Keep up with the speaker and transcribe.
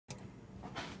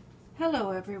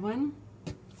Hello everyone.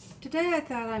 Today I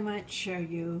thought I might show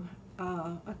you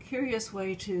a curious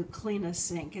way to clean a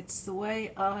sink. It's the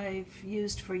way I've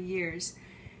used for years,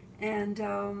 and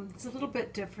it's a little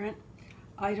bit different.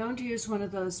 I don't use one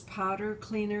of those powder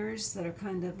cleaners that are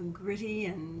kind of gritty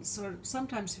and sort of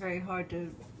sometimes very hard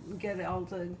to get all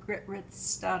the grit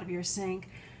rinsed out of your sink.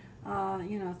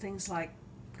 Things like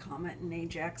Comet and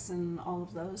Ajax and all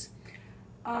of those.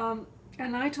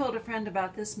 And I told a friend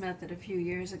about this method a few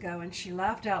years ago, and she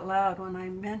laughed out loud when I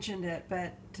mentioned it,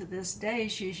 but to this day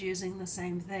she's using the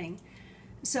same thing.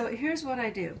 So here's what I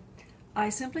do. I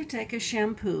simply take a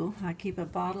shampoo. I keep a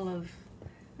bottle of,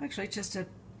 actually just a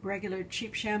regular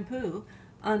cheap shampoo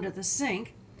under the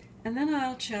sink, and then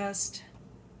I'll just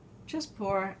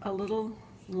pour a little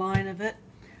line of it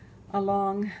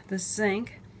along the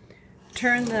sink,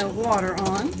 turn the water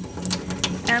on,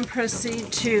 and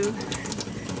proceed to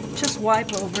just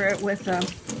wipe over it with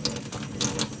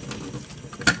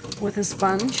a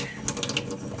sponge.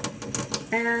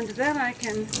 And then I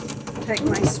can take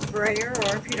my sprayer,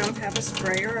 or if you don't have a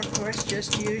sprayer, of course,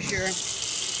 just use your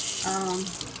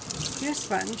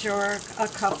sponge or a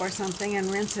cup or something and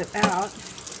rinse it out.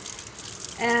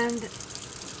 And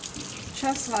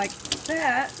just like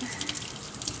that,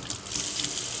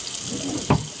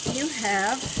 you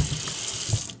have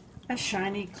a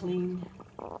shiny, clean,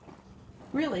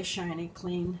 really shiny,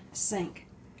 clean sink.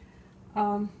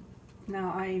 Now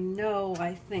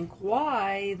I think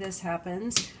why this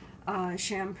happens.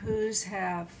 Shampoos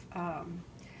have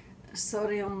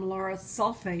sodium lauryl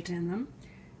sulfate in them,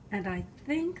 and I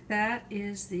think that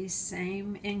is the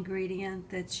same ingredient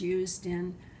that's used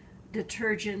in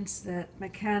detergents that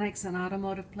mechanics and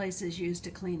automotive places use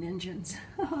to clean engines.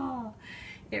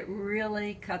 It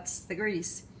really cuts the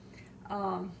grease.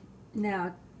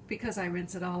 Now, because I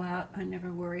rinse it all out, I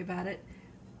never worry about it.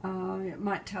 It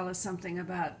might tell us something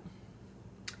about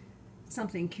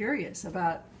something curious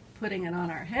about putting it on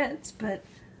our heads, but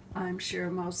I'm sure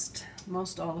most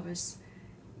all of us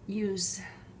use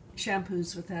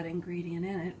shampoos with that ingredient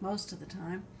in it most of the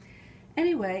time.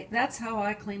 Anyway, that's how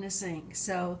I clean a sink.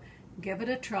 So give it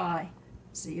a try.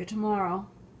 See you tomorrow.